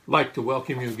I'd like to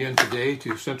welcome you again today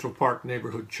to Central Park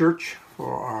Neighborhood Church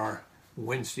for our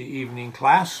Wednesday evening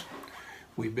class.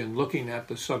 We've been looking at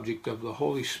the subject of the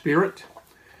Holy Spirit,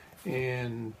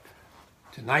 and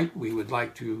tonight we would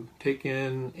like to take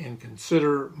in and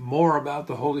consider more about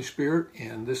the Holy Spirit,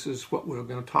 and this is what we're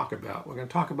going to talk about. We're going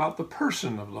to talk about the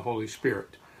person of the Holy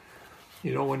Spirit.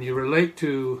 You know, when you relate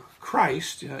to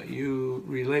Christ, you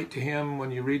relate to him. When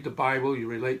you read the Bible, you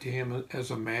relate to him as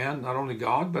a man, not only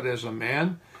God, but as a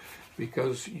man,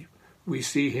 because we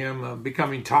see him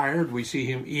becoming tired, we see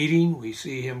him eating, we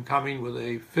see him coming with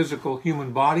a physical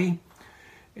human body.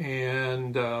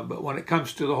 And but when it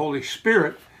comes to the Holy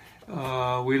Spirit,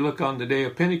 we look on the day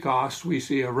of Pentecost, we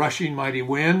see a rushing mighty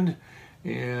wind,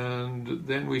 and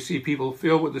then we see people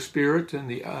filled with the Spirit, and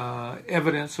the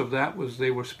evidence of that was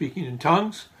they were speaking in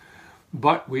tongues.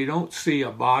 But we don't see a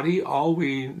body. All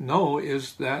we know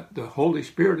is that the Holy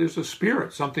Spirit is a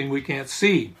spirit, something we can't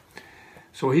see.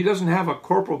 So he doesn't have a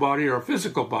corporal body or a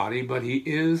physical body, but he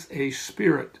is a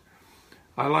spirit.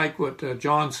 I like what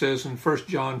John says in 1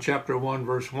 John chapter 1,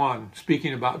 verse 1,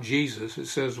 speaking about Jesus. It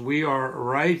says, "We are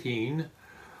writing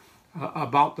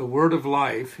about the word of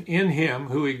life in him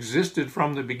who existed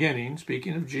from the beginning,"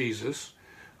 speaking of Jesus,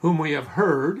 "whom we have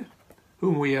heard,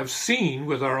 whom we have seen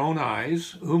with our own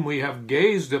eyes, whom we have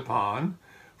gazed upon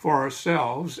for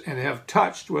ourselves and have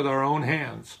touched with our own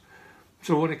hands."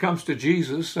 So when it comes to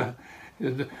Jesus,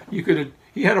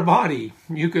 he had a body.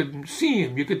 You could see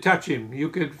him, you could touch him, you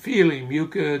could feel him, you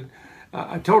could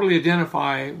totally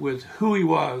identify with who he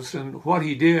was and what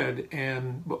he did.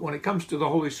 But when it comes to the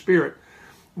Holy Spirit,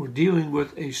 we're dealing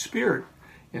with a spirit.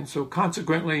 And so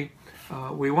consequently,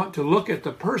 we want to look at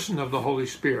the person of the Holy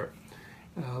Spirit.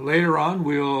 Later on,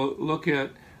 we'll look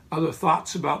at other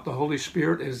thoughts about the Holy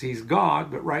Spirit as he's God,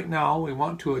 but right now we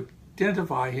want to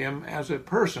identify him as a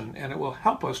person, and it will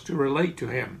help us to relate to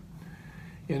him.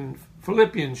 In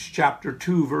Philippians chapter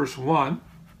 2, verse 1,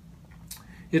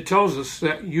 it tells us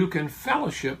that you can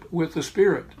fellowship with the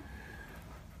Spirit.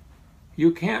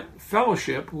 You can't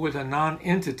fellowship with a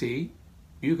non-entity.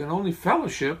 You can only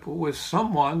fellowship with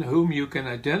someone whom you can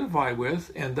identify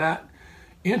with, and that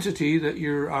entity that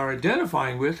you are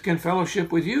identifying with can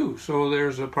fellowship with you. So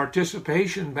there's a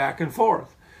participation back and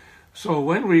forth. So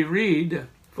when we read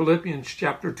Philippians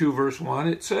chapter 2, verse 1,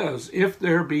 it says, "If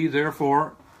there be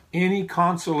therefore any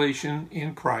consolation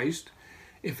in Christ,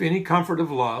 if any comfort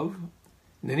of love,"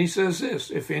 and then he says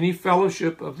this, "if any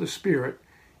fellowship of the Spirit,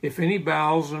 if any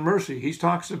bowels and mercy." He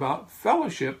talks about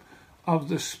fellowship of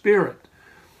the Spirit.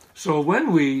 So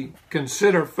when we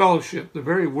consider fellowship, the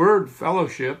very word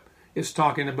fellowship is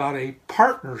talking about a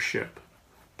partnership.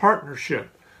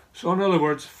 Partnership. So in other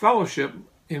words, fellowship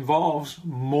involves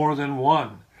more than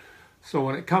one. So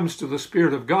when it comes to the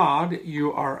Spirit of God,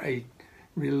 you are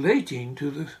relating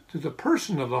to the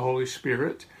person of the Holy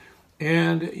Spirit,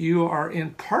 and you are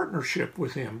in partnership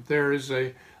with him. There's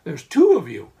two of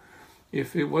you.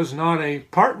 If it was not a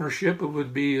partnership, it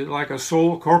would be like a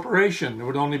sole corporation. There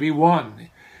would only be one.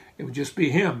 It would just be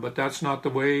him, but that's not the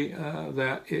way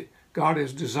God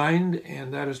is designed,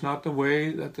 and that is not the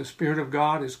way that the Spirit of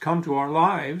God has come to our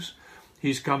lives.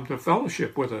 He's come to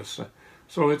fellowship with us.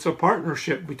 So it's a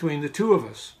partnership between the two of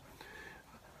us.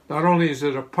 Not only is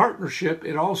it a partnership,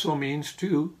 it also means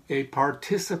a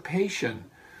participation.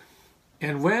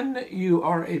 And when you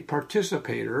are a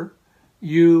participator,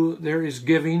 there is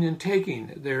giving and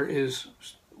taking. There is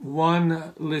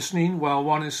one listening while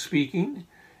one is speaking.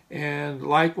 And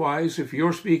likewise, if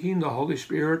you're speaking, the Holy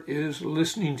Spirit is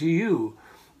listening to you.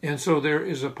 And so there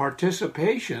is a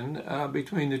participation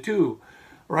between the two.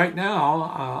 Right now,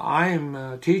 I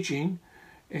am teaching,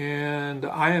 and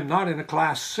I am not in a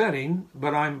class setting,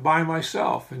 but I'm by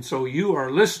myself. And so you are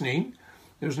listening.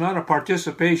 There's not a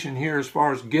participation here as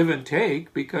far as give and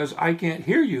take, because I can't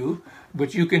hear you,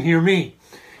 but you can hear me.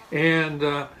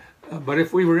 But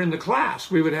if we were in the class,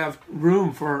 we would have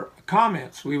room for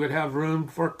comments. We would have room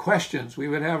for questions. We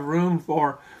would have room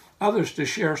for others to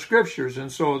share scriptures. And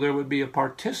so there would be a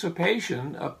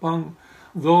participation among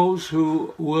those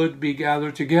who would be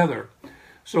gathered together.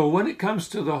 So when it comes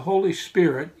to the Holy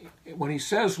Spirit, when he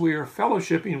says we are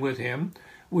fellowshipping with him,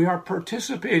 we are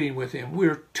participating with him.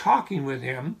 We're talking with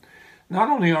him. Not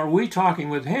only are we talking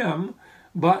with him,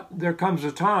 but there comes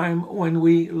a time when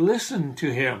we listen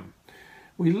to him.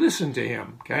 We listen to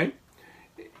him, okay?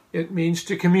 It means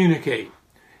to communicate.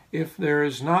 If there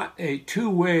is not a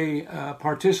two-way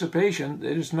participation,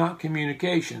 it is not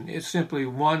communication. It's simply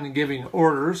one giving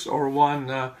orders or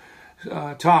one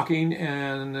talking,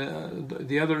 and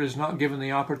the other is not given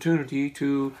the opportunity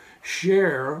to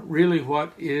share really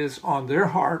what is on their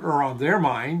heart or on their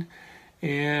mind.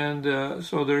 And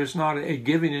so there is not a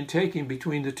giving and taking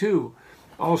between the two.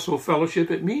 Also, fellowship,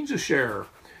 it means a share.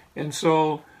 And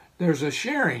so there's a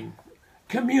sharing.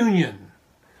 Communion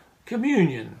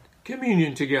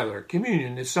together.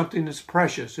 Communion is something that's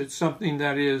precious. It's something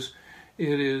that is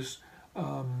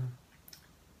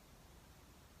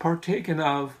partaken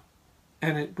of,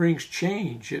 and it brings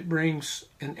change. It brings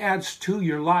and adds to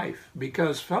your life,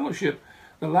 because fellowship,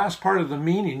 the last part of the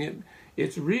meaning,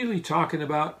 it's really talking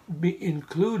about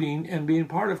including and being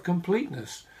part of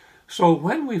completeness. So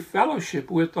when we fellowship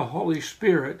with the Holy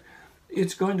Spirit,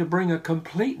 it's going to bring a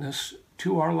completeness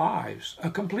to our lives,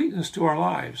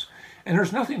 And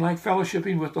there's nothing like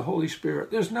fellowshipping with the Holy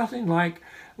Spirit. There's nothing like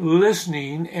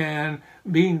listening and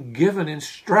being given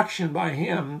instruction by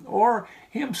Him, or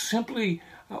Him simply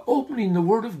opening the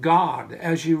Word of God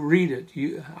as you read it.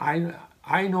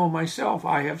 I know myself,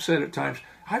 I have said at times,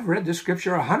 I've read this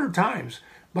scripture 100 times,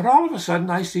 but all of a sudden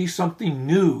I see something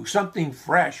new, something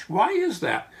fresh. Why is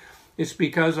that? It's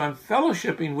because I'm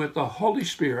fellowshipping with the Holy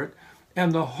Spirit,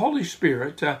 and the Holy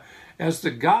Spirit, as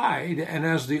the guide and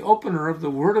as the opener of the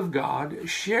Word of God,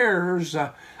 shares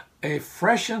a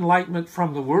fresh enlightenment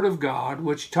from the Word of God,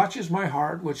 which touches my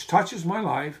heart, which touches my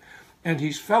life, and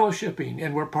He's fellowshipping,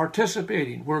 and we're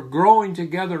participating. We're growing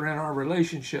together in our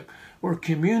relationship. We're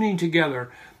communing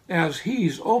together as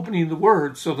He's opening the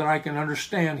Word so that I can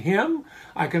understand Him.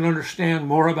 I can understand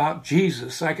more about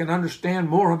Jesus. I can understand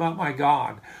more about my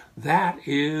God. That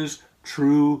is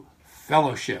true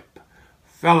fellowship.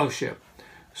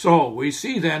 So we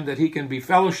see then that He can be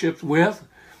fellowshipped with,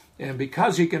 and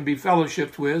because He can be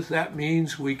fellowshipped with, that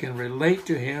means we can relate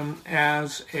to Him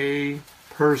as a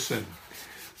person.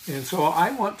 And so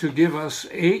I want to give us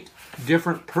 8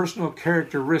 different personal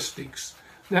characteristics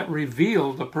that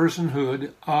reveal the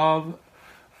personhood of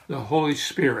the Holy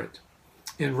Spirit.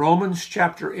 In Romans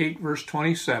chapter 8, verse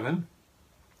 27,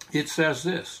 it says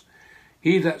this: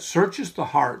 He that searcheth the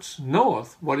hearts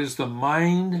knoweth what is the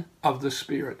mind of the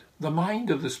Spirit,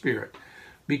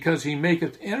 because He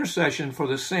maketh intercession for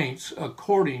the saints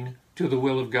according to the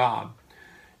will of God.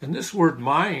 And this word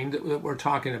mind that we're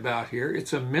talking about here,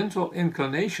 it's a mental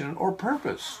inclination or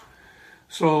purpose.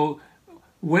 So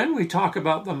when we talk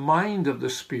about the mind of the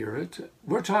Spirit,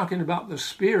 we're talking about the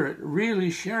Spirit really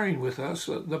sharing with us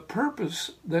the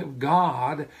purpose that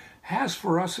God has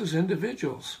for us as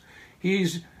individuals.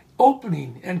 He's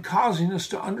opening and causing us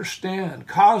to understand,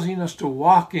 causing us to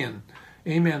walk in,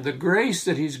 amen, the grace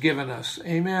that He's given us,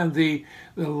 amen, the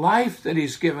life that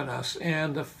He's given us,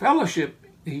 and the fellowship.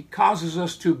 He causes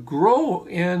us to grow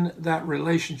in that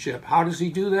relationship. How does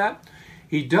He do that?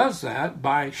 He does that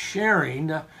by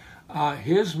sharing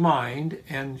His mind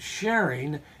and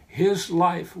sharing His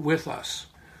life with us.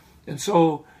 And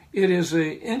so it is an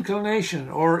inclination,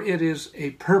 or it is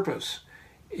a purpose.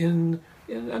 In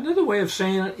another way of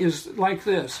saying it is like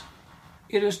this: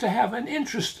 it is to have an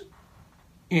interest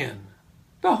in.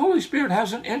 The Holy Spirit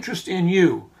has an interest in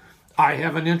you. I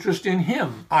have an interest in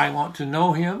Him. I want to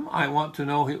know Him. I want to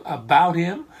know about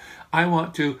Him. I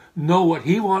want to know what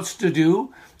He wants to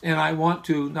do. And I want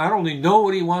to not only know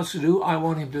what He wants to do, I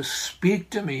want Him to speak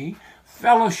to me,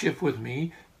 fellowship with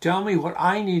me, tell me what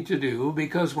I need to do,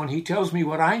 because when He tells me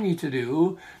what I need to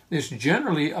do, it's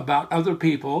generally about other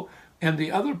people, and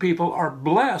the other people are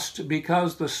blessed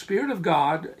because the Spirit of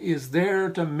God is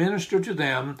there to minister to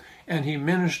them, and He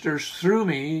ministers through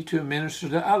me to minister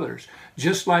to others,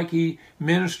 just like He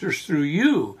ministers through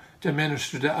you to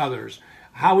minister to others.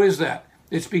 How is that?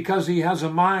 It's because He has a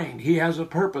mind, He has a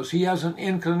purpose, He has an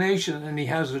inclination, and He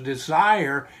has a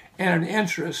desire and an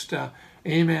interest,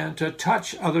 amen, to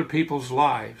touch other people's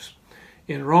lives.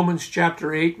 In Romans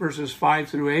chapter 8, verses 5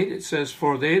 through 8, it says,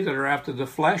 For they that are after the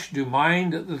flesh do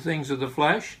mind the things of the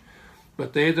flesh,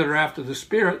 but they that are after the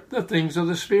Spirit, the things of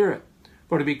the Spirit.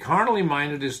 For to be carnally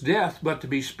minded is death, but to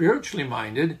be spiritually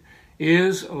minded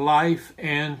is life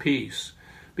and peace.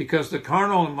 Because the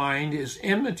carnal mind is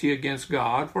enmity against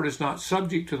God, for it is not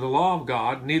subject to the law of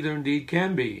God, neither indeed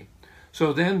can be.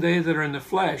 So then they that are in the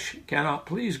flesh cannot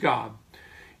please God.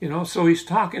 So he's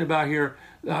talking about here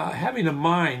having a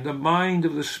mind, the mind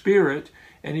of the Spirit,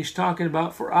 and he's talking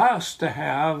about for us to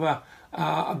have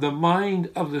the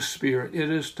mind of the Spirit. It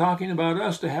is talking about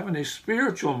us to having a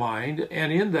spiritual mind,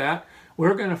 and in that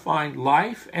we're going to find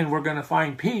life and we're going to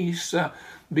find peace,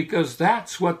 because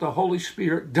that's what the Holy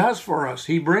Spirit does for us.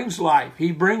 He brings life.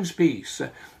 He brings peace.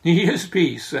 He is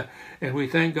peace, and we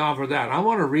thank God for that. I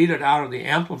want to read it out of the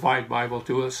Amplified Bible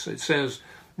to us. It says,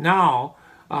 Now,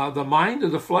 the mind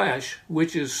of the flesh,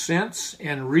 which is sense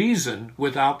and reason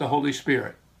without the Holy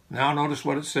Spirit. Now notice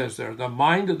what it says there. The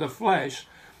mind of the flesh,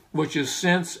 which is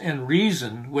sense and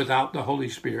reason without the Holy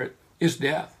Spirit, is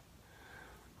death.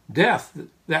 Death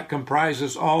that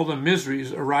comprises all the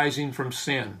miseries arising from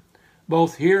sin,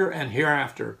 both here and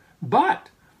hereafter. But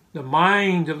the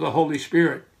mind of the Holy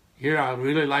Spirit, here I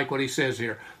really like what he says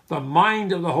here, the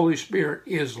mind of the Holy Spirit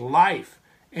is life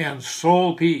and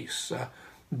soul peace,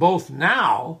 both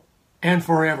now and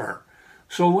forever.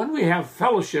 So when we have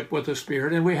fellowship with the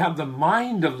Spirit and we have the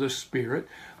mind of the Spirit,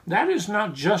 that is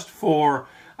not just for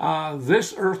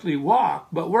this earthly walk,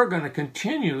 but we're going to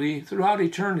continually, throughout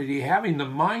eternity, having the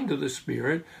mind of the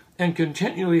Spirit and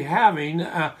continually having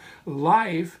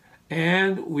life,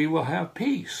 and we will have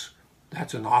peace.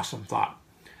 That's an awesome thought.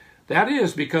 That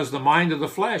is because the mind of the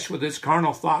flesh, with its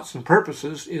carnal thoughts and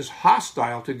purposes, is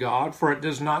hostile to God, for it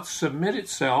does not submit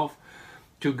itself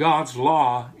to God's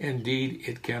law. Indeed,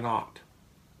 it cannot.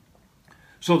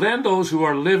 So then those who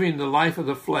are living the life of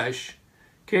the flesh,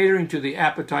 catering to the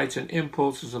appetites and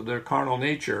impulses of their carnal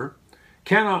nature,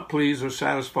 cannot please or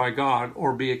satisfy God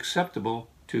or be acceptable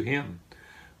to Him.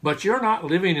 But you're not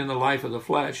living in the life of the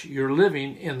flesh, you're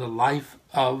living in the life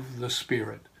of the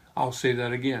Spirit. I'll say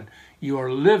that again. You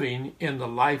are living in the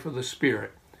life of the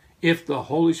Spirit. If the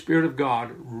Holy Spirit of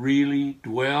God really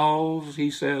dwells,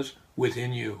 he says,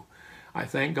 within you. I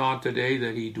thank God today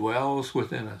that He dwells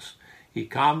within us. He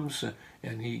comes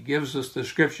and He gives us the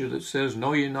scripture that says,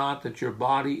 know ye not that your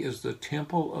body is the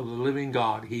temple of the living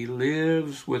God. He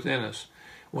lives within us.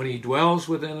 When He dwells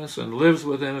within us and lives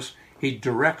within us, He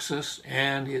directs us,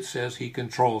 and it says He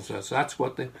controls us. That's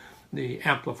what the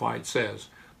Amplified says.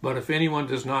 But if anyone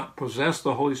does not possess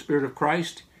the Holy Spirit of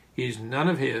Christ, he's none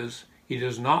of His. He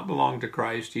does not belong to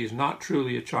Christ. He is not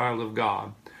truly a child of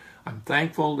God. I'm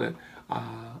thankful that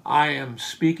I am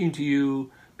speaking to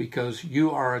you because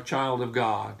you are a child of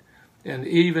God. And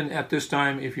even at this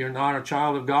time, if you're not a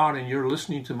child of God and you're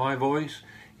listening to my voice,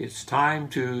 it's time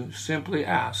to simply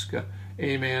ask,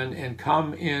 amen, and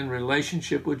come in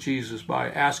relationship with Jesus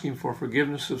by asking for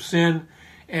forgiveness of sin.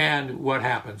 And what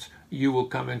happens? You will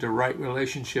come into right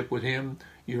relationship with Him.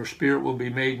 Your spirit will be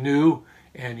made new,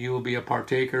 and you will be a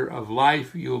partaker of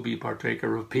life. You will be a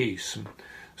partaker of peace.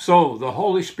 So the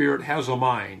Holy Spirit has a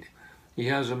mind. He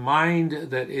has a mind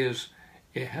that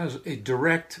it has a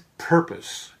direct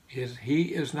purpose. He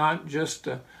is not just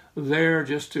there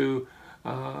just to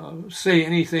say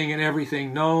anything and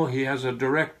everything. No, He has a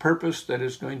direct purpose that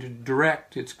is going to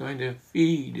direct. It's going to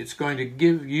feed. It's going to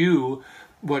give you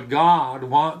what God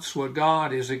wants, what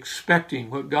God is expecting,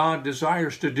 what God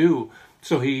desires to do.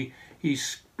 So He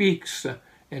speaks,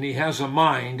 and He has a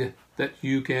mind that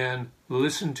you can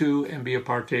listen to and be a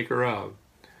partaker of.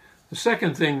 The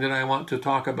second thing that I want to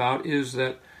talk about is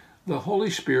that the Holy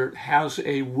Spirit has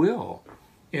a will.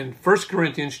 In 1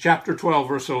 Corinthians chapter 12,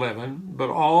 verse 11, but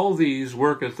all these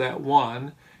worketh that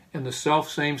one and the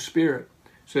selfsame Spirit.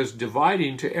 It says,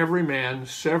 dividing to every man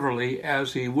severally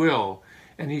as he will.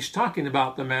 And he's talking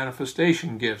about the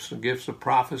manifestation gifts, the gifts of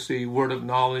prophecy, word of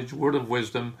knowledge, word of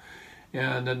wisdom,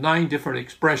 and the 9 different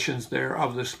expressions there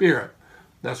of the Spirit.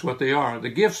 That's what they are. The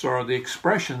gifts are the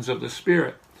expressions of the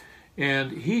Spirit.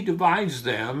 And He divides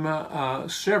them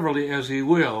severally as He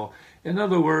will. In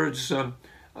other words,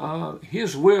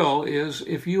 His will is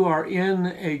if you are in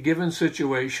a given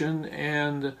situation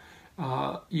and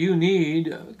you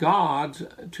need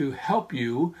God to help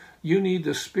you, you need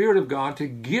the Spirit of God to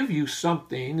give you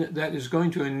something that is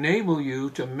going to enable you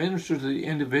to minister to the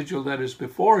individual that is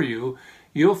before you.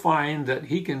 You'll find that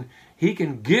He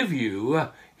can give you,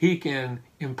 He can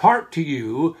impart to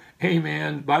you,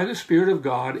 amen, by the Spirit of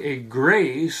God, a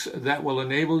grace that will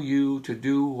enable you to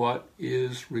do what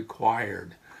is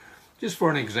required. Just for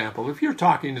an example, if you're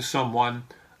talking to someone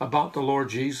about the Lord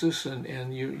Jesus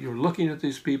and you're looking at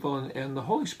these people and the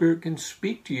Holy Spirit can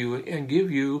speak to you and give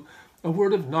you a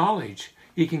word of knowledge.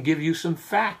 He can give you some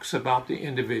facts about the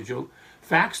individual,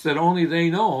 facts that only they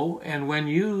know, and when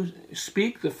you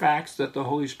speak the facts that the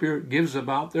Holy Spirit gives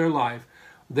about their life,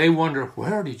 they wonder,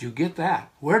 where did you get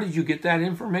that? Where did you get that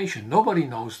information? Nobody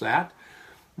knows that.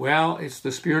 Well, it's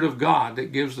the Spirit of God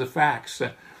that gives the facts.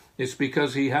 It's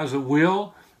because He has a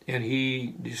will, and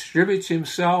He distributes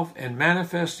Himself and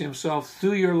manifests Himself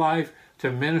through your life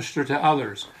to minister to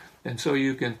others. And so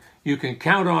you can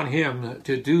count on Him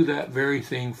to do that very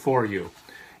thing for you.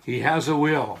 He has a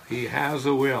will. He has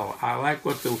a will. I like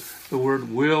what the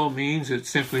word will means. It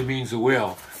simply means a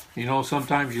will. You know,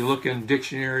 sometimes you look in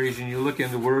dictionaries and you look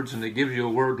into words and they give you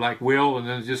a word like will and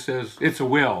then it just says it's a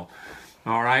will.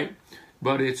 All right?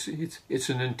 But it's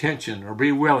an intention, or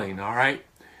be willing, all right?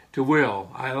 To will.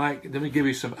 Let me give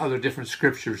you some other different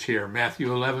scriptures here. Matthew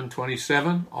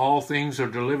 11:27. All things are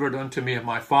delivered unto me of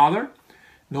my Father.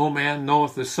 No man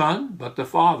knoweth the Son, but the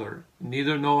Father.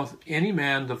 Neither knoweth any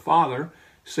man the Father,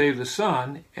 save the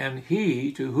Son, and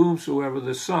he to whomsoever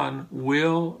the Son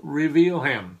will reveal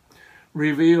him.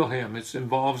 Reveal him. It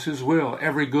involves his will.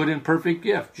 Every good and perfect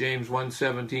gift, James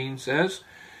 1:17 says,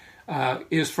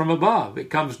 is from above. It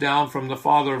comes down from the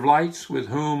Father of lights, with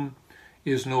whom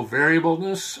is no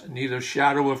variableness, neither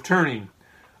shadow of turning.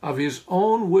 Of his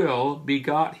own will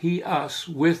begot he us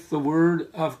with the word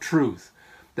of truth,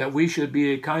 that we should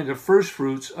be a kind of first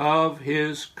fruits of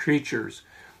his creatures.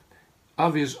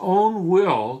 Of his own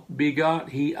will begot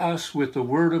he us with the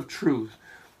word of truth.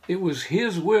 It was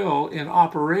his will in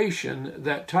operation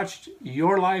that touched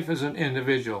your life as an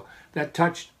individual, that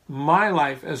touched my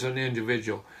life as an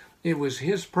individual. It was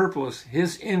his purpose,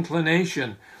 his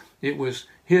inclination. It was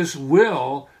his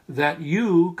will that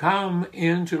you come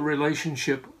into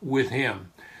relationship with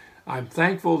him. I'm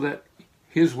thankful that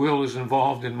his will is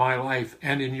involved in my life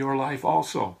and in your life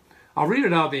also. I'll read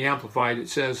it out of the Amplified. It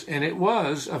says, and it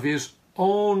was of his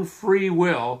own free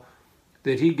will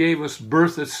that he gave us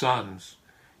birth as sons.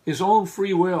 His own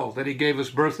free will that he gave us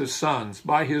birth as sons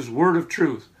by his word of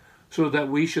truth, so that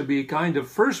we should be a kind of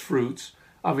first fruits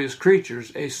of his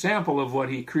creatures, a sample of what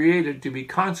he created to be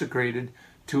consecrated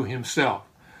to himself.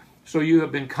 So you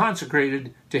have been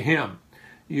consecrated to him.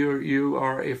 You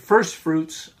are a first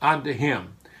fruits unto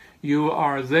him. You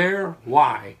are there.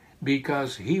 Why?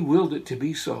 Because he willed it to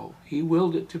be so. He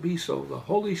willed it to be so. The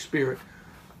Holy Spirit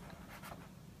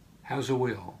has a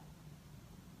will.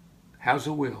 Has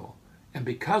a will. And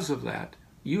because of that,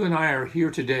 you and I are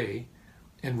here today,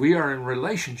 and we are in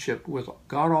relationship with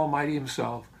God Almighty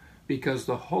himself, because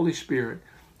the Holy Spirit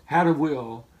had a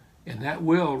will, and that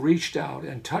will reached out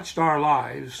and touched our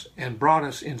lives and brought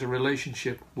us into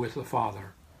relationship with the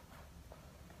Father.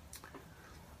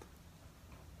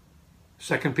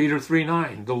 2 Peter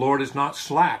 3:9, the Lord is not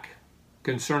slack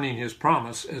concerning his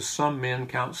promise, as some men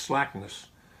count slackness,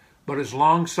 but is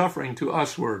long-suffering to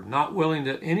usward, not willing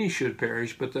that any should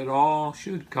perish, but that all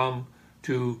should come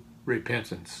to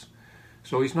repentance.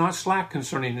 So he's not slack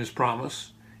concerning his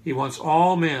promise. He wants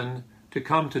all men to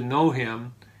come to know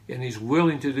him, and he's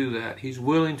willing to do that. He's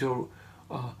willing to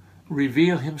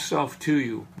reveal himself to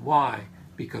you. Why?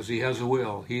 Because he has a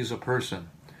will. He's a person.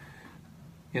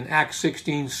 In Acts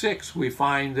 16:6, we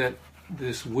find that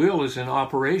this will is in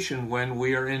operation when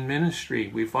we are in ministry.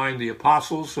 We find the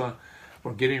apostles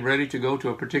were getting ready to go to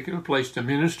a particular place to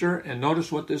minister, and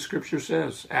notice what this scripture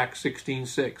says, Acts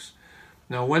 16:6.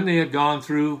 Now when they had gone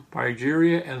through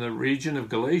Phrygia and the region of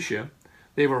Galatia,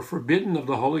 they were forbidden of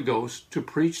the Holy Ghost to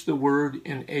preach the word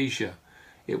in Asia.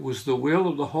 It was the will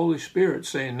of the Holy Spirit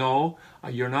saying, no,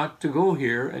 you're not to go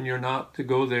here and you're not to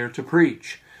go there to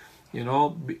preach. You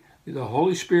know, the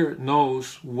Holy Spirit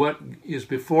knows what is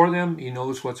before them. He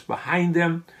knows what's behind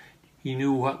them. He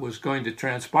knew what was going to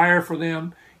transpire for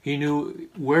them. He knew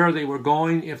where they were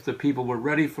going, if the people were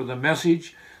ready for the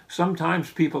message.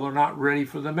 Sometimes people are not ready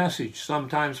for the message.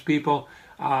 Sometimes people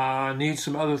need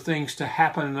some other things to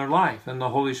happen in their life, and the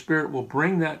Holy Spirit will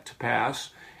bring that to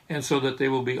pass, and so that they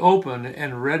will be open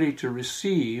and ready to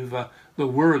receive the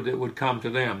word that would come to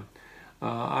them.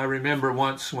 I remember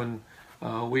once when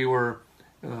we were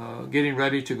getting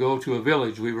ready to go to a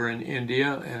village. We were in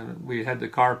India, and we had the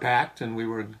car packed,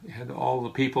 and had all the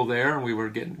people there, and we were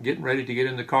getting ready to get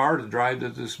in the car to drive to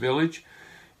this village.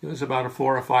 It was about a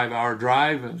 4 or 5 hour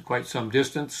drive, and quite some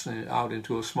distance out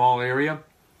into a small area.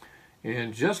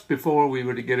 And just before we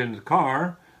were to get in the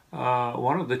car,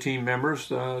 one of the team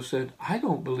members said, I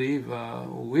don't believe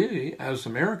we as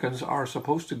Americans are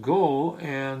supposed to go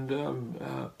and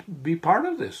be part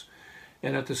of this.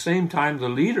 And at the same time, the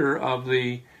leader of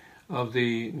the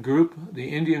group, the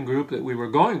Indian group that we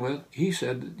were going with, he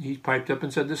piped up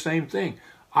and said the same thing.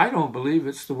 I don't believe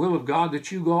it's the will of God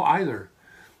that you go either.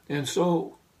 And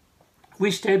so we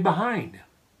stayed behind.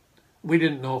 We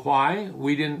didn't know why.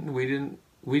 We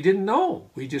didn't know.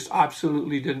 We just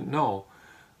absolutely didn't know.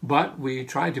 But we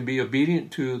tried to be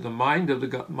obedient to the mind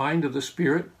of the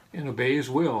Spirit and obey his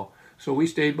will. So we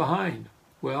stayed behind.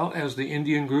 Well, as the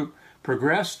Indian group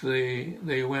progressed,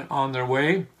 they went on their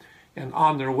way, and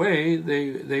on their way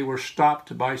they were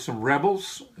stopped by some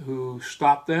rebels who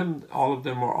stopped them. All of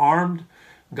them were armed,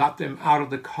 got them out of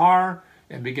the car,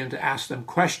 and began to ask them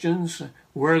questions,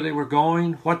 where they were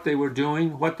going, what they were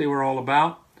doing, what they were all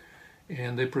about.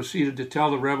 And they proceeded to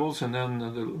tell the rebels, and then the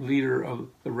leader of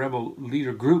the rebel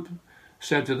leader group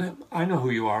said to them, I know who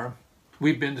you are.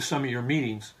 We've been to some of your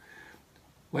meetings.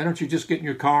 Why don't you just get in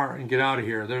your car and get out of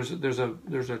here? There's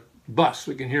a bus.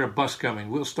 We can hear a bus coming.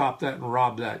 We'll stop that and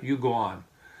rob that. You go on.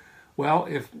 Well,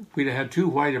 if we'd had 2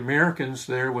 white Americans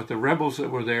there with the rebels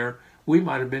that were there, we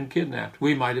might have been kidnapped.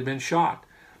 We might have been shot.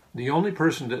 The only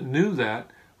person that knew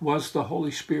that was the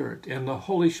Holy Spirit. And the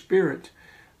Holy Spirit,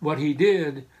 what he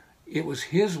did, it was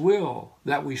his will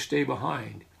that we stay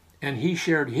behind. And he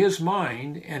shared his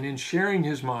mind, and in sharing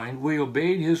his mind, we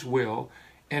obeyed his will,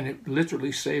 and it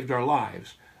literally saved our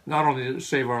lives. Not only did it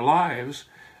save our lives,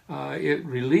 it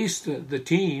released the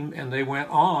team, and they went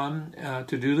on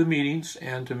to do the meetings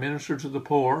and to minister to the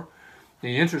poor.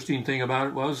 The interesting thing about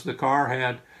it was the car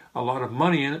had a lot of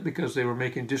money in it because they were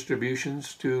making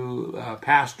distributions to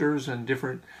pastors and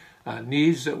different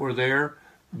needs that were there.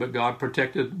 But God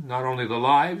protected not only the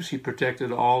lives, he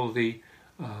protected all of the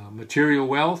material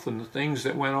wealth and the things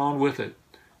that went on with it.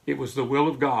 It was the will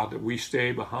of God that we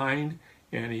stay behind,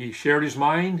 and he shared his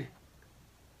mind,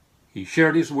 he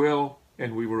shared his will,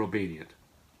 and we were obedient.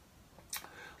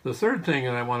 The third thing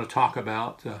that I want to talk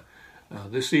about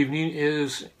this evening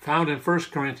is found in 1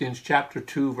 Corinthians chapter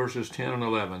 2, verses 10 and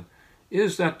 11,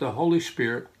 is that the Holy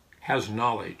Spirit has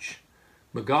knowledge.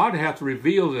 But God hath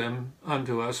revealed them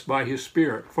unto us by his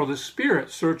Spirit. For the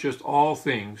Spirit searcheth all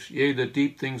things, yea, the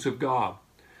deep things of God.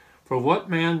 For what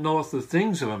man knoweth the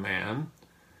things of a man,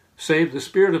 save the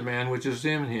Spirit of man which is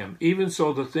in him? Even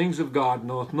so the things of God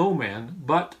knoweth no man,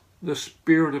 but the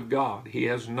Spirit of God. He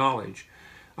has knowledge.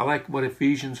 I like what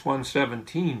Ephesians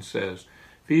 1:17 says.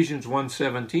 Ephesians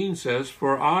 1:17 says,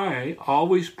 For I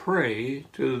always pray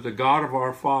to the God of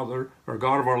our Father, or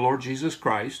God of our Lord Jesus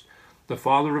Christ, the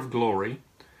Father of glory,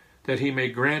 that he may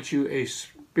grant you a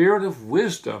spirit of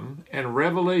wisdom and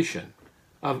revelation,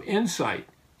 of insight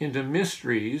into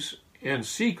mysteries and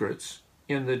secrets,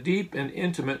 in the deep and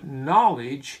intimate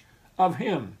knowledge of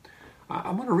him.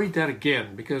 I'm going to read that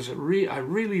again because I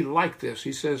really like this.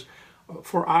 He says,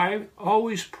 For I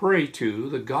always pray to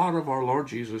the God of our Lord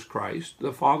Jesus Christ,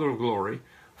 the Father of glory.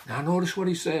 Now notice what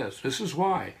he says. This is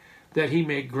why. That he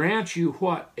may grant you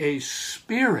what? A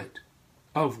spirit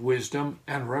of wisdom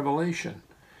and revelation,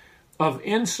 of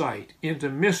insight into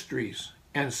mysteries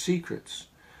and secrets,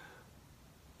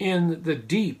 in the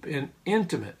deep and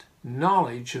intimate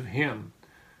knowledge of him.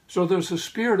 So there's a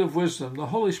spirit of wisdom. The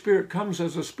Holy Spirit comes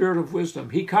as a spirit of wisdom.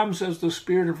 He comes as the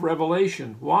spirit of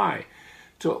revelation. Why?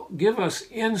 To give us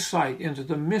insight into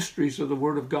the mysteries of the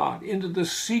Word of God, into the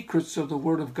secrets of the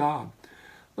Word of God.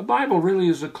 The Bible really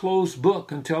is a closed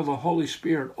book until the Holy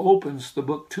Spirit opens the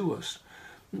book to us.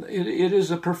 It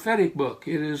is a prophetic book.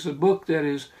 It is a book that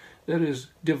is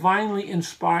divinely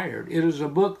inspired. It is a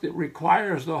book that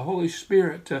requires the Holy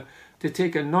Spirit to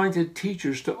take anointed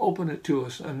teachers to open it to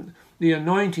us. And the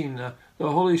anointing,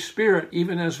 the Holy Spirit,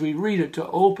 even as we read it, to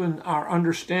open our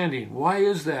understanding. Why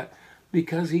is that?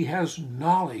 Because he has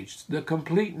knowledge, the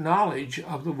complete knowledge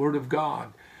of the Word of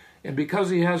God. And because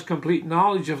he has complete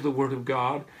knowledge of the Word of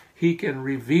God, he can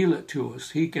reveal it to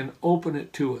us. He can open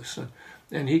it to us.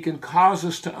 And he can cause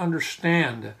us to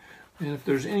understand. And if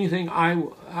there's anything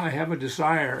I have a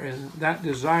desire, and that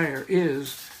desire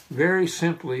is very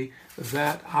simply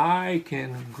that I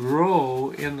can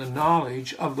grow in the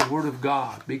knowledge of the Word of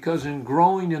God. Because in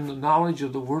growing in the knowledge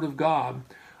of the Word of God,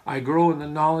 I grow in the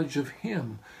knowledge of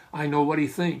him. I know what he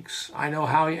thinks. I know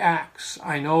how he acts.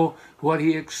 I know what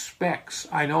he expects.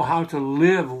 I know how to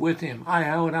live with him. I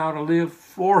know how to live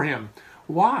for him.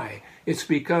 Why? It's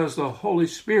because the Holy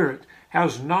Spirit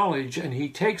has knowledge, and he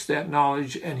takes that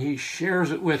knowledge and he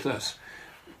shares it with us.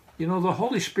 You know, the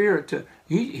Holy Spirit,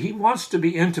 he wants to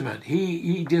be intimate.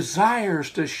 He desires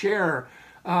to share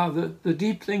the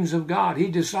deep things of God. He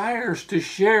desires to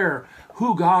share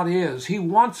who God is. He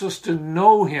wants us to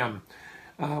know him.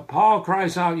 Paul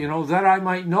cries out, that I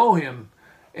might know him.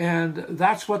 And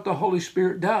that's what the Holy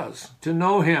Spirit does, to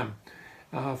know him.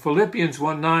 Philippians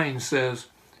 1:9 says,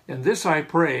 And this I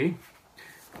pray,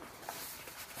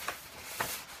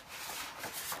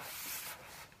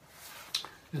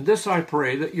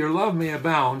 that your love may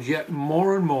abound yet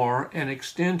more and more, and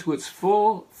extend to its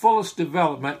fullest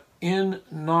development in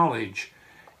knowledge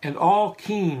and all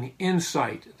keen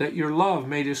insight, that your love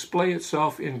may display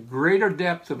itself in greater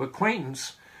depth of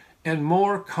acquaintance and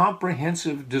more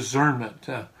comprehensive discernment.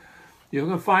 You're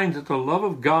going to find that the love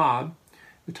of God,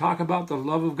 we talk about the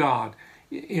love of God,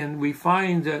 and we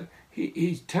find that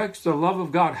he takes the love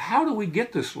of God. How do we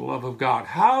get this love of God?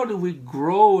 How do we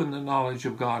grow in the knowledge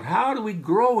of God? How do we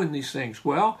grow in these things?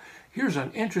 Well, here's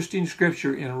an interesting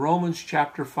scripture in Romans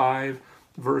chapter 5,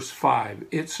 verse 5.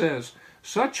 It says,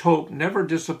 Such hope never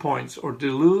disappoints or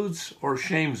deludes or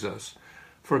shames us,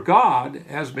 for God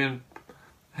has been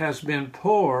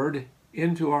poured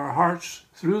into our hearts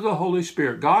through the Holy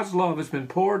Spirit. God's love has been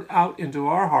poured out into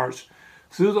our hearts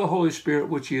through the Holy Spirit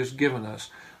which he has given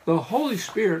us. The Holy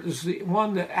Spirit is the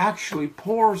one that actually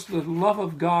pours the love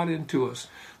of God into us.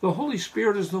 The Holy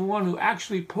Spirit is the one who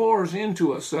actually pours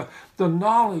into us the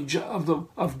knowledge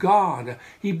of God.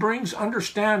 He brings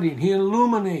understanding. He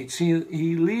illuminates. He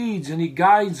leads and he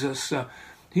guides us.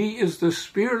 He is the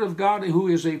Spirit of God who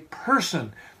is a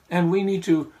person, and we need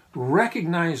to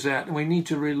recognize that, and we need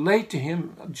to relate to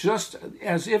him just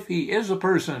as if he is a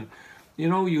person. You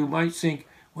know, you might think,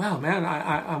 well, man,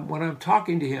 when I'm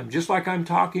talking to him, just like I'm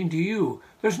talking to you,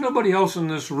 there's nobody else in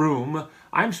this room.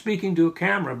 I'm speaking to a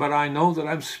camera, but I know that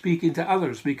I'm speaking to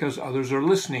others because others are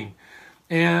listening.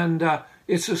 And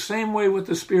it's the same way with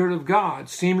the Spirit of God.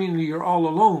 Seemingly you're all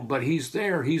alone, but he's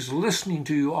there. He's listening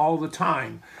to you all the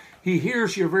time. He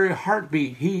hears your very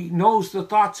heartbeat. He knows the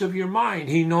thoughts of your mind.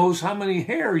 He knows how many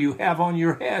hair you have on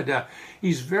your head.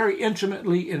 He's very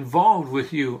intimately involved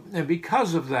with you. And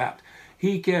because of that,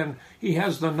 he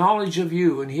has the knowledge of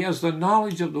you, and he has the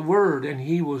knowledge of the Word, and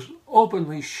he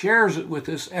openly shares it with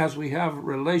us as we have a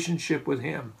relationship with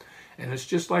him. And it's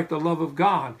just like the love of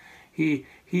God. He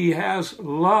has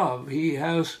love. He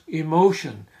has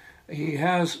emotion. He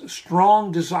has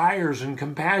strong desires and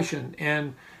compassion.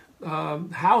 And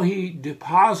how he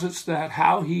deposits that,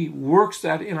 how he works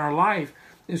that in our life,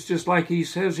 it's just like he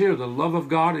says here, the love of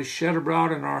God is shed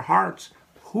abroad in our hearts.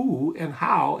 Who and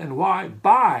how and why?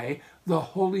 By the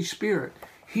Holy Spirit.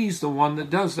 He's the one that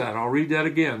does that. I'll read that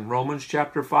again. Romans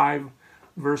chapter 5,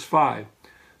 verse 5.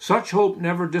 Such hope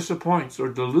never disappoints or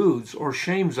deludes or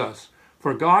shames us,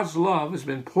 for God's love has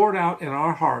been poured out in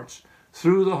our hearts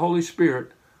through the Holy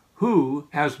Spirit, who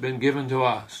has been given to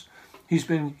us. He's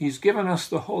given us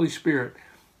the Holy Spirit.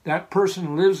 That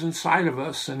person lives inside of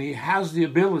us, and he has the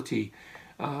ability,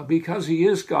 because he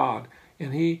is God,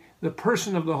 and the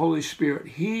person of the Holy Spirit,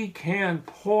 he can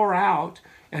pour out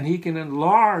and he can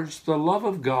enlarge the love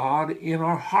of God in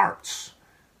our hearts.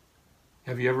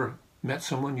 Have you ever met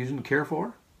someone you didn't care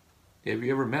for? Have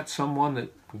you ever met someone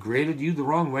that graded you the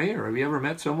wrong way? Or have you ever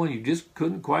met someone you just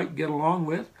couldn't quite get along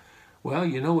with? Well,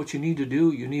 you know what you need to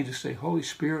do? You need to say, Holy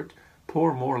Spirit,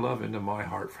 pour more love into my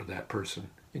heart for that person.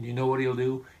 And you know what he'll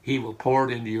do? He will pour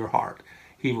it into your heart.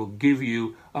 He will give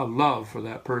you a love for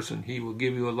that person. He will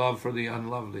give you a love for the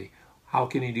unlovely. How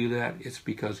can he do that? It's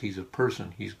because he's a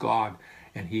person. He's God.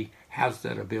 And he has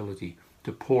that ability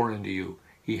to pour into you.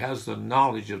 He has the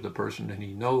knowledge of the person, and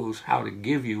he knows how to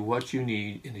give you what you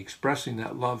need in expressing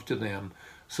that love to them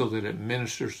so that it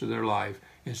ministers to their life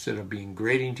instead of being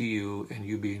grating to you and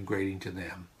you being grating to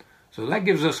them. So that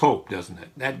gives us hope, doesn't it?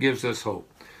 That gives us hope.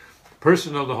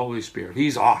 Person of the Holy Spirit.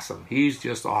 He's awesome. He's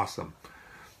just awesome.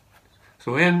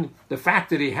 So in the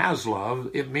fact that he has love,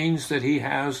 it means that he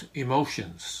has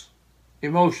emotions.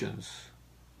 Emotions.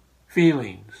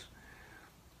 Feelings.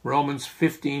 Romans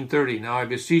 15:30. Now I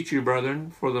beseech you,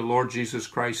 brethren, for the Lord Jesus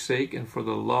Christ's sake and for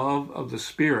the love of the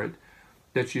Spirit,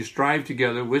 that you strive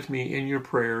together with me in your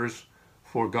prayers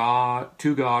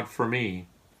to God for me.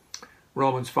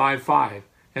 Romans 5:5.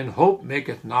 And hope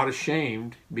maketh not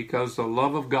ashamed, because the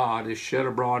love of God is shed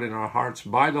abroad in our hearts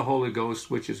by the Holy Ghost,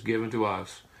 which is given to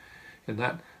us. And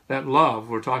that love,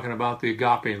 we're talking about the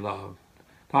agape love,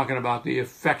 talking about the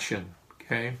affection,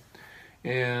 okay?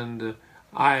 And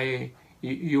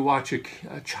you watch a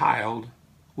child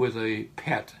with a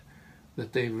pet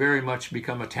that they very much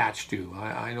become attached to.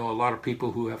 I know a lot of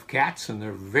people who have cats, and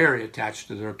they're very attached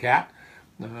to their cat.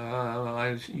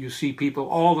 You see people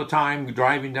all the time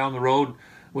driving down the road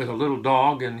with a little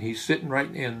dog, and he's sitting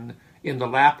right in the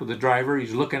lap of the driver.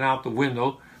 He's looking out the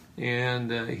window, and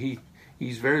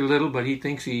he's very little, but he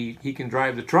thinks he can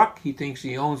drive the truck. He thinks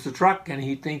he owns the truck, and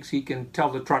he thinks he can tell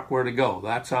the truck where to go.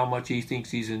 That's how much he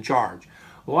thinks he's in charge.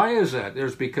 Why is that?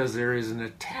 Because there is an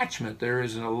attachment. There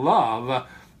is a love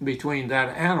between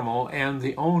that animal and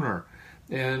the owner.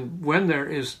 And when there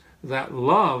is that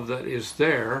love that is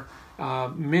there,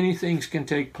 many things can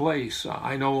take place.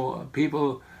 I know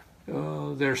people,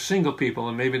 they're single people,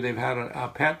 and maybe they've had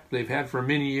a pet they've had for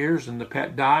many years, and the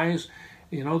pet dies.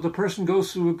 You know, the person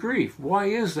goes through a grief. Why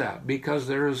is that? Because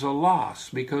there is a loss.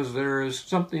 Because there is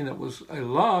something that was a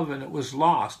love and it was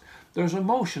lost. There's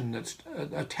emotion that's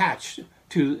attached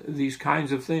to these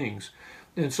kinds of things.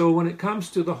 And so when it comes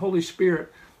to the Holy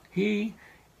Spirit, he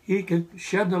can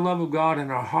shed the love of God in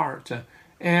our heart.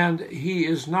 And he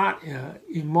is not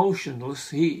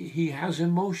emotionless. He has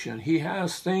emotion. He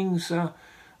has things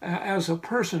as a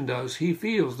person does. He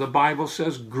feels. The Bible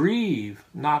says, grieve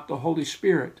not the Holy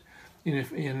Spirit.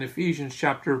 In Ephesians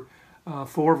chapter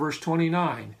 4, verse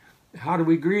 29. How do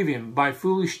we grieve him? By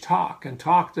foolish talk and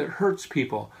talk that hurts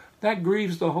people. That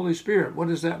grieves the Holy Spirit. What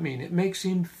does that mean? It makes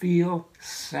him feel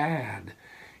sad.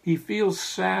 He feels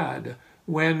sad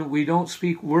when we don't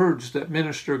speak words that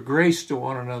minister grace to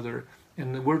one another.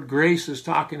 And the word grace is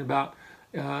talking about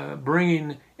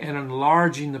bringing and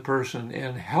enlarging the person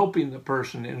and helping the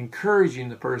person and encouraging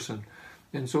the person.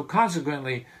 And so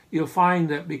consequently, you'll find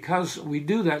that because we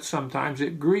do that sometimes,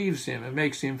 it grieves him. It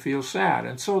makes him feel sad.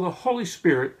 And so the Holy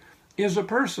Spirit is a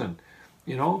person.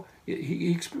 You know,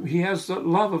 he has the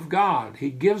love of God. He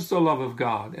gives the love of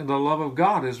God. And the love of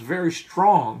God is very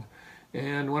strong.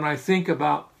 And when I think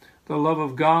about the love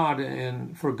of God,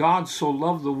 and for God so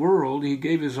loved the world, he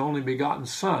gave his only begotten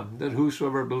Son, that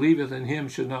whosoever believeth in him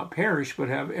should not perish, but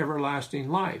have everlasting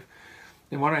life.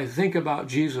 And when I think about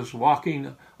Jesus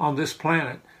walking on this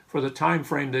planet for the time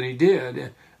frame that he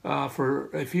did, for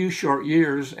a few short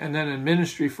years, and then in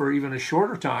ministry for even a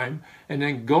shorter time, and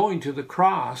then going to the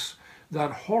cross,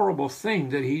 that horrible thing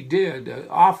that he did,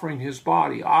 offering his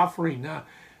body, offering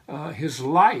his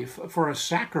life for a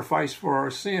sacrifice for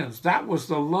our sins. That was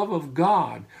the love of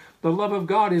God. The love of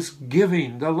God is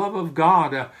giving. The love of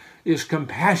God is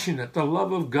compassionate. The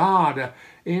love of God,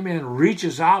 amen,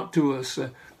 reaches out to us.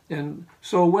 And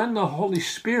so when the Holy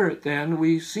Spirit, then,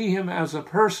 we see him as a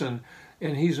person,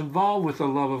 and he's involved with the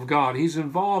love of God. He's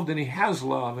involved and he has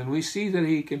love, and we see that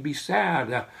he can be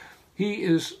sad. He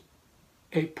is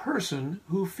a person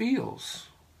who feels.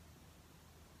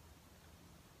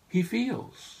 He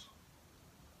feels.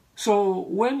 So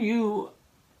when you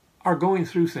are going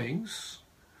through things,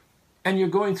 and you're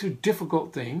going through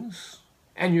difficult things,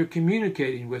 and you're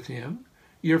communicating with him,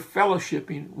 you're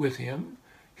fellowshipping with him,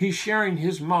 he's sharing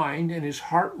his mind and his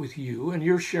heart with you, and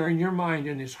you're sharing your mind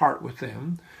and his heart with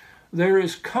them, there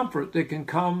is comfort that can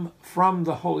come from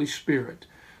the Holy Spirit.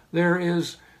 There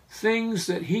is things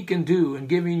that he can do in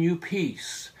giving you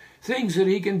peace, things that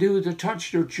he can do to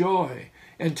touch your joy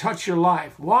and touch your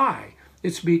life. Why?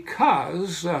 It's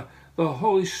because the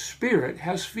Holy Spirit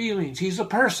has feelings. He's a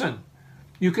person.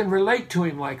 You can relate to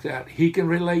him like that. He can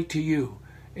relate to you.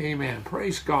 Amen.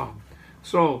 Praise God.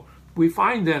 So we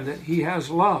find then that he has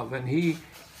love, and he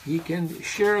can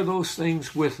share those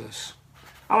things with us.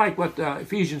 I like what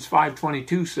Ephesians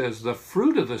 5:22 says, the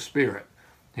fruit of the Spirit.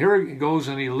 Here it goes,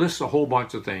 and he lists a whole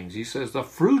bunch of things. He says the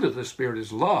fruit of the Spirit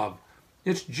is love.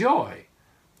 It's joy.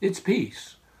 It's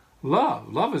peace.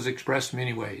 Love. Love is expressed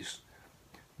many ways.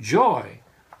 Joy.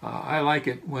 I like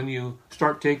it when you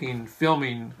start taking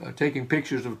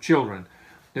pictures of children.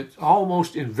 It's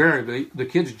almost invariably the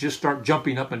kids just start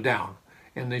jumping up and down,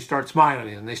 and they start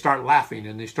smiling, and they start laughing,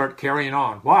 and they start carrying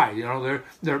on. Why? You know,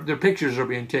 their pictures are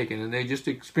being taken, and they just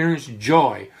experience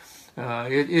joy.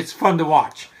 It's fun to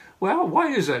watch. Well, why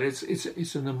is that?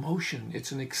 It's an emotion.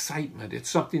 It's an excitement. It's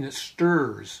something that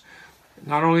stirs.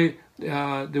 Not only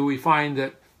do we find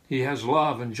that he has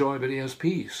love and joy, but he has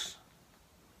peace.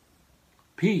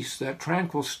 Peace, that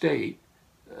tranquil state.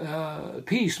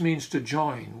 Peace means to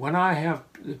join. When I have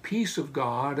the peace of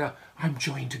God, I'm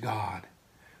joined to God.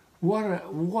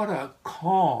 What a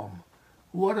calm,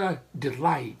 what a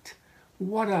delight,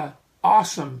 what a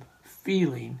awesome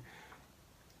feeling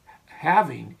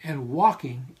having and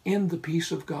walking in the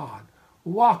peace of God,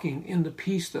 walking in the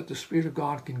peace that the Spirit of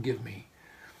God can give me.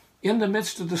 In the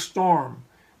midst of the storm,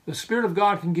 the Spirit of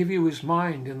God can give you his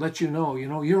mind and let you know,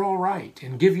 you're all right,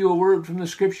 and give you a word from the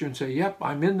Scripture and say, yep,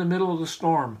 I'm in the middle of the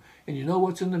storm. And you know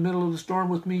what's in the middle of the storm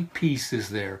with me? Peace is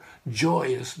there. Joy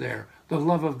is there. The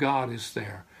love of God is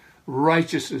there.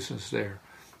 Righteousness is there.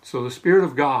 So the Spirit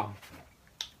of God,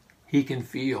 he can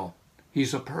feel.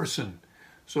 He's a person.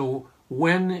 So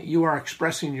when you are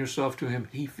expressing yourself to him,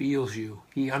 he feels you.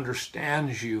 He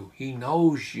understands you. He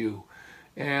knows you.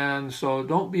 And so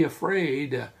don't be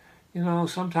afraid.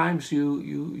 Sometimes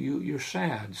you're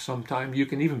sad. Sometimes you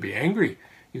can even be angry.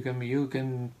 You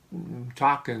can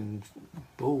talk and,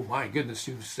 oh my goodness,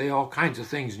 you say all kinds of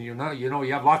things, and you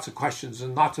have lots of questions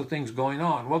and lots of things going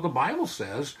on. Well, the Bible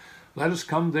says, let us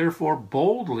come therefore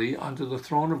boldly unto the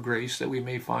throne of grace, that we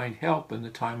may find help in the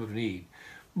time of need.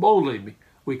 Boldly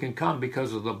we can come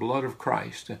because of the blood of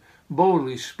Christ.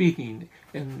 Boldly speaking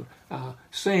and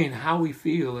saying how we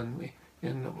feel and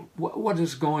what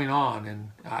is going on.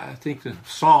 And I think the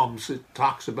Psalms, it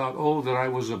talks about, that I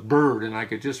was a bird and I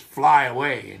could just fly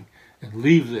away and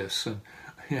leave this.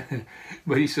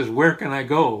 But he says, where can I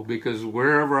go? Because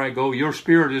wherever I go, your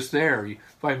Spirit is there.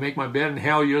 If I make my bed in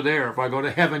hell, you're there. If I go to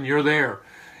heaven, you're there.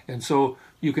 And so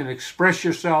you can express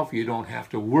yourself. You don't have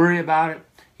to worry about it.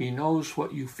 He knows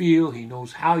what you feel. He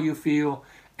knows how you feel.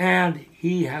 And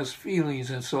he has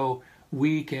feelings. And so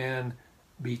we can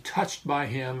be touched by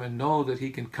him and know that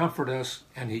he can comfort us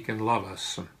and he can love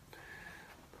us.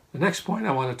 The next point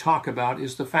I want to talk about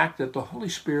is the fact that the Holy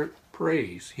Spirit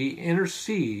prays. He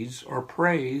intercedes or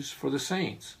prays for the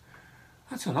saints.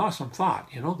 That's an awesome thought.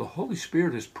 The Holy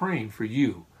Spirit is praying for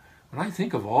you. When I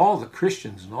think of all the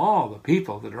Christians and all the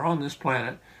people that are on this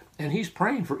planet, and he's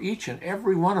praying for each and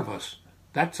every one of us,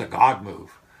 that's a God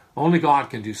move. Only God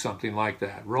can do something like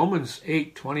that. Romans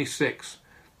 8:26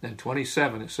 and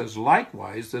 27, it says,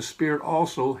 "Likewise, the Spirit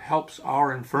also helps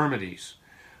our infirmities.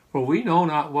 For we know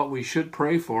not what we should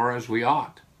pray for as we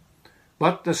ought.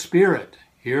 But the Spirit,"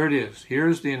 here it is,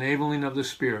 here's the enabling of the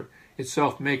Spirit,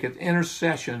 "itself maketh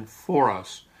intercession for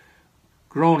us,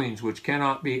 groanings which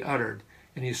cannot be uttered.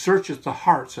 And he searcheth the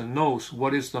hearts and knows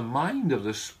what is the mind of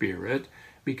the Spirit,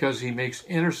 because he makes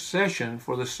intercession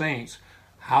for the saints."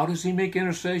 How does he make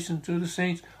intercession to the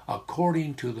saints?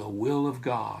 According to the will of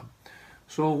God.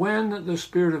 So when the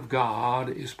Spirit of God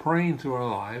is praying through our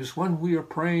lives, when we are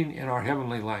praying in our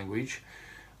heavenly language,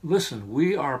 listen,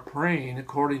 we are praying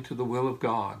according to the will of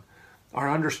God. Our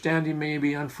understanding may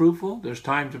be unfruitful. There's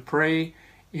time to pray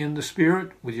in the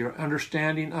Spirit with your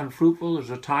understanding unfruitful. There's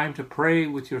a time to pray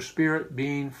with your spirit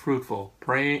being fruitful.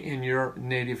 Pray in your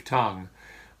native tongue.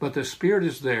 But the Spirit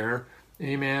is there,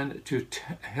 amen, to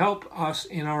help us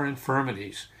in our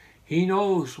infirmities. He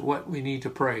knows what we need to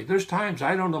pray. There's times,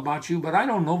 I don't know about you, but I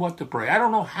don't know what to pray. I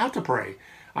don't know how to pray.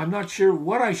 I'm not sure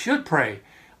what I should pray.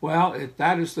 Well,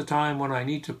 that is the time when I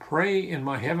need to pray in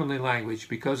my heavenly language,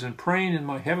 because in praying in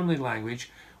my heavenly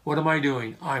language, what am I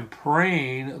doing? I'm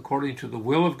praying according to the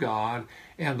will of God,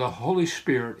 and the Holy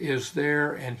Spirit is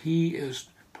there, and he is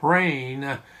praying,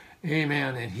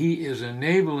 amen, and he is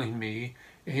enabling me,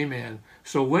 amen.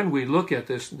 So when we look at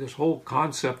this whole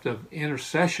concept of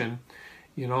intercession,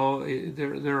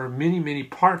 there are many, many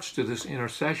parts to this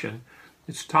intercession.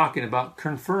 It's talking about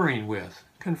conferring with.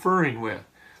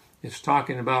 It's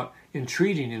talking about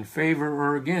entreating in favor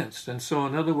or against. And so,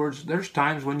 in other words, there's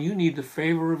times when you need the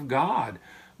favor of God.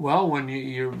 Well, when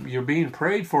you're being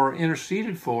prayed for,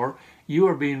 interceded for, you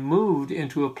are being moved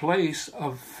into a place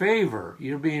of favor.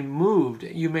 You're being moved.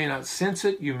 You may not sense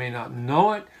it, you may not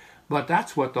know it, but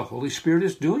that's what the Holy Spirit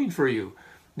is doing for you.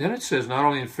 Then it says not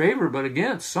only in favor, but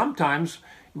against. Sometimes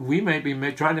we may be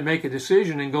trying to make a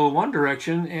decision and go one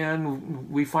direction, and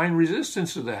we find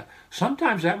resistance to that.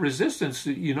 Sometimes that resistance,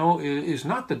 is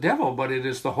not the devil, but it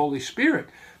is the Holy Spirit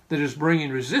that is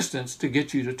bringing resistance to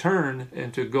get you to turn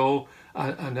and to go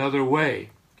another way.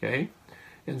 Okay?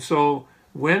 And so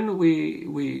when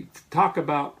we talk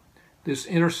about this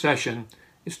intercession,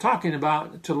 it's talking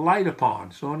about to light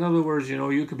upon. So in other words,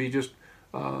 you could be just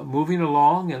moving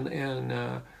along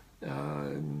and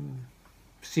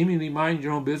seemingly mind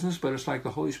your own business, but it's like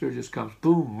the Holy Spirit just comes,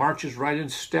 boom, marches right in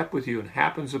step with you and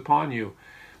happens upon you.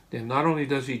 And not only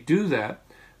does he do that,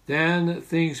 then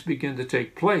things begin to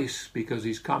take place, because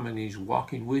he's coming, he's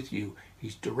walking with you,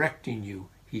 he's directing you,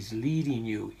 he's leading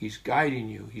you, he's guiding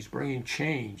you, he's bringing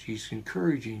change, he's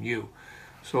encouraging you.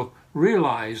 So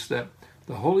realize that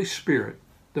the Holy Spirit,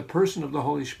 the person of the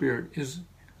Holy Spirit is,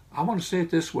 I want to say it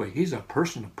this way, he's a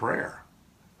person of prayer.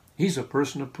 He's a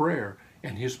person of prayer,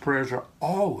 and his prayers are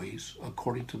always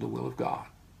according to the will of God.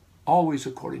 Always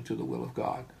according to the will of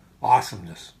God.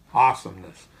 Awesomeness.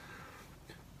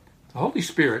 The Holy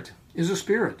Spirit is a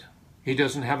spirit. He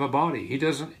doesn't have a body.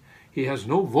 He has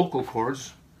no vocal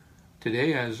cords.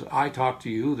 Today, as I talk to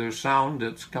you, there's sound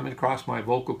that's coming across my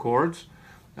vocal cords.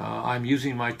 I'm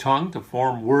using my tongue to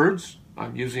form words.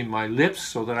 I'm using my lips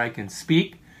so that I can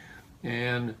speak.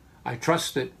 And I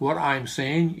trust that what I'm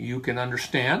saying you can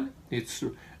understand. It's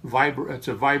a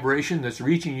vibration that's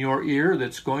reaching your ear,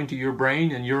 that's going to your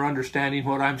brain, and you're understanding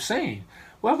what I'm saying.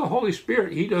 Well, the Holy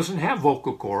Spirit, he doesn't have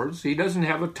vocal cords. He doesn't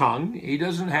have a tongue. He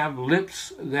doesn't have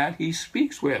lips that he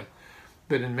speaks with.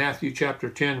 But in Matthew chapter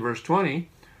 10, verse 20,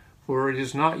 "For it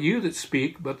is not you that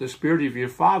speak, but the Spirit of your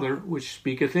Father which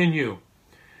speaketh in you."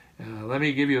 Let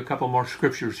me give you a couple more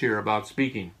scriptures here about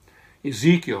speaking.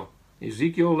 Ezekiel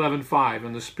 11:5,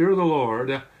 "And the Spirit of the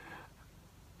Lord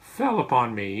fell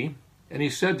upon me, and he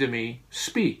said to me,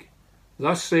 Speak,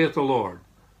 thus saith the Lord.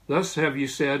 Thus have you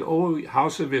said, O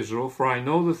house of Israel, for I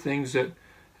know the things that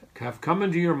have come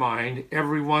into your mind,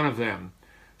 every one of them."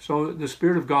 So the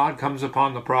Spirit of God comes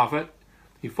upon the prophet,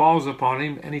 he falls upon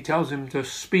him, and he tells him to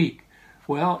speak.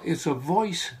 Well, it's a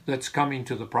voice that's coming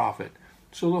to the prophet.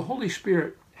 So the Holy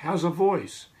Spirit has a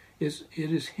voice. It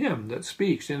is him that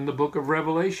speaks. In the book of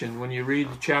Revelation, when you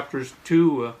read chapters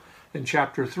 2 and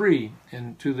chapter 3,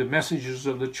 and to the messages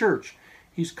of the church,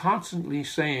 he's constantly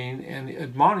saying and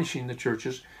admonishing the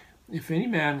churches, if any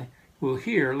man will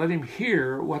hear, let him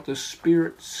hear what the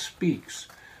Spirit speaks.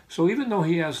 So even though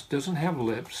he doesn't have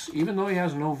lips, even though he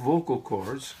has no vocal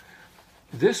cords,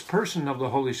 this person of the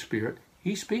Holy Spirit,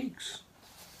 he speaks.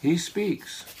 He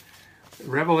speaks.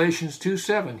 Revelations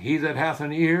 2:7, he that hath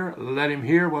an ear, let him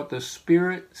hear what the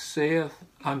Spirit saith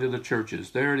unto the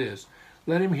churches. There it is.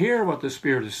 Let him hear what the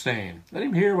Spirit is saying. Let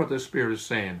him hear what the Spirit is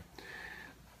saying.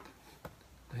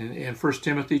 In 1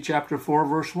 Timothy chapter 4,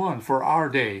 verse 1, for our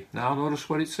day. Now notice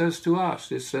what it says to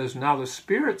us. It says, now the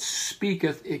Spirit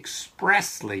speaketh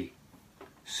expressly.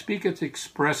 Speaketh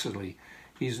expressly.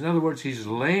 In other words, he's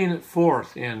laying it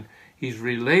forth, and he's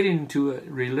relating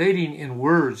in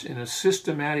words in a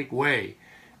systematic way.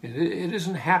 It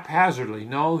isn't haphazardly.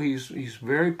 No, he's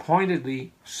very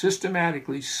pointedly,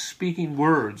 systematically speaking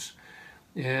words.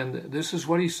 And this is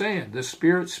what he's saying. The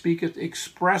Spirit speaketh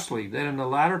expressly, that in the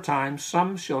latter times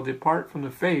some shall depart from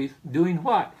the faith, doing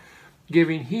what?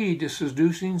 Giving heed to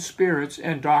seducing spirits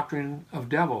and doctrine of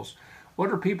devils.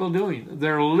 What are people doing?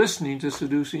 They're listening to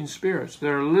seducing spirits.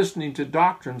 They're listening to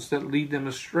doctrines that lead them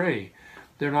astray.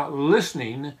 They're not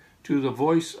listening to the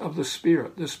voice of the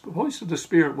Spirit. The voice of the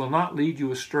Spirit will not lead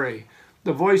you astray.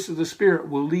 The voice of the Spirit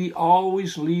will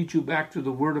always lead you back to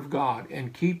the Word of God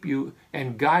and keep you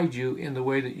and guide you in the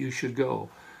way that you should go.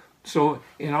 So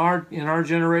in our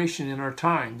generation, in our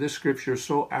time, this scripture is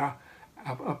so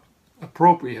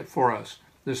appropriate for us.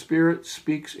 The Spirit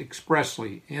speaks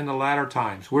expressly in the latter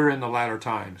times. We're in the latter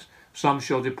times. Some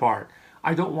shall depart.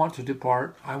 I don't want to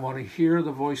depart. I want to hear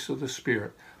the voice of the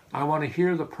Spirit. I want to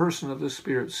hear the person of the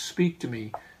Spirit speak to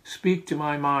me, speak to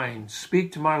my mind,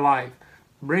 speak to my life.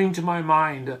 Bring to my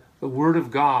mind the Word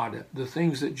of God, the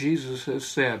things that Jesus has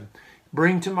said.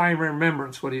 Bring to my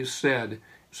remembrance what he has said,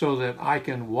 so that I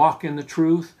can walk in the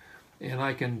truth, and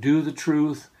I can do the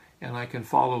truth, and I can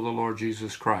follow the Lord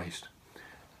Jesus Christ.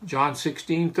 John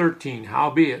 16:13,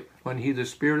 howbeit, when he, the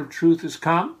Spirit of truth, is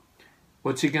come,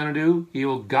 what's he going to do? He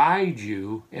will guide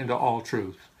you into all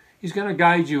truth. He's going to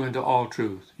guide you into all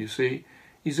truth, you see.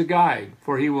 He's a guide,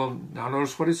 for he will, now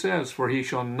notice what it says, for he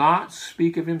shall not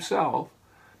speak of himself,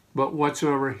 but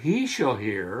whatsoever he shall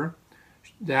hear,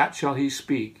 that shall he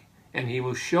speak, and he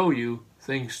will show you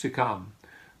things to come.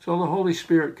 So the Holy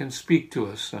Spirit can speak to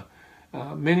us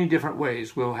many different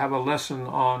ways. We'll have a lesson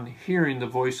on hearing the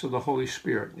voice of the Holy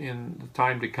Spirit in the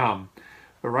time to come.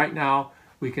 But right now,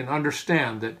 we can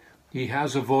understand that he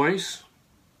has a voice.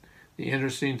 The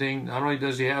interesting thing, not only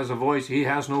does he have a voice, he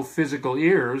has no physical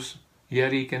ears,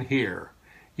 yet he can hear.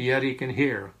 Yet he can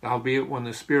hear. Albeit when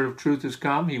the Spirit of truth has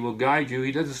come, he will guide you.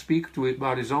 He doesn't speak to it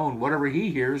about his own. Whatever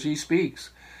he hears, he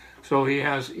speaks. So he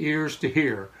has ears to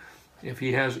hear. If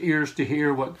he has ears to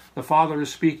hear what the Father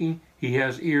is speaking, he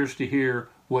has ears to hear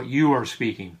what you are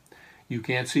speaking. You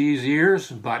can't see his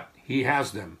ears, but he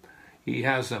has them. He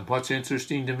has them. What's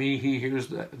interesting to me, he hears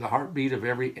the heartbeat of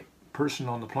every person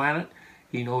on the planet.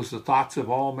 He knows the thoughts of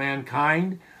all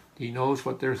mankind. He knows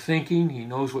what they're thinking. He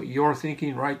knows what you're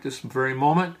thinking right this very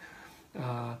moment,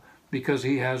 because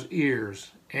he has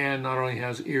ears. And not only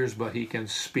has ears, but he can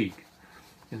speak.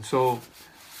 And so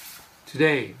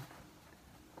today,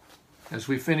 as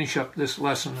we finish up this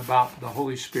lesson about the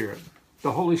Holy Spirit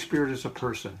is a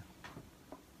person.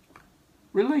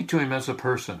 Relate to him as a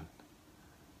person.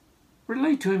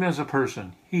 Relate to him as a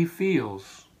person. He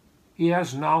feels. He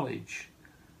has knowledge.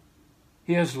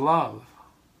 He has love.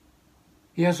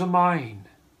 He has a mind.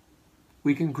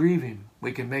 We can grieve him.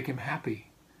 We can make him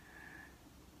happy.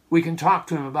 We can talk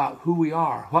to him about who we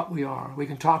are, what we are. We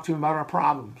can talk to him about our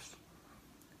problems.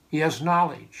 He has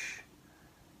knowledge.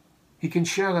 He can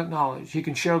share that knowledge. He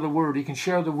can share the Word. He can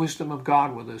share the wisdom of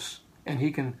God with us. And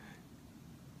he can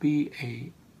be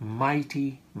a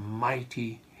mighty,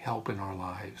 mighty help in our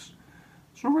lives.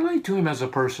 So relate to him as a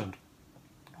person.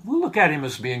 We'll look at him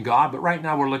as being God, but right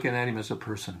now we're looking at him as a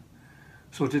person.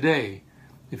 So today,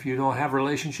 if you don't have a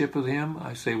relationship with him,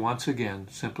 I say once again,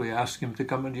 simply ask him to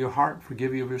come into your heart,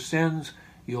 forgive you of your sins.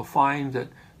 You'll find that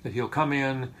he'll come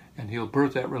in and he'll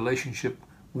birth that relationship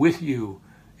with you,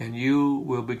 and you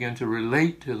will begin to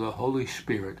relate to the Holy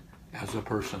Spirit as a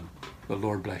person. The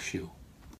Lord bless you.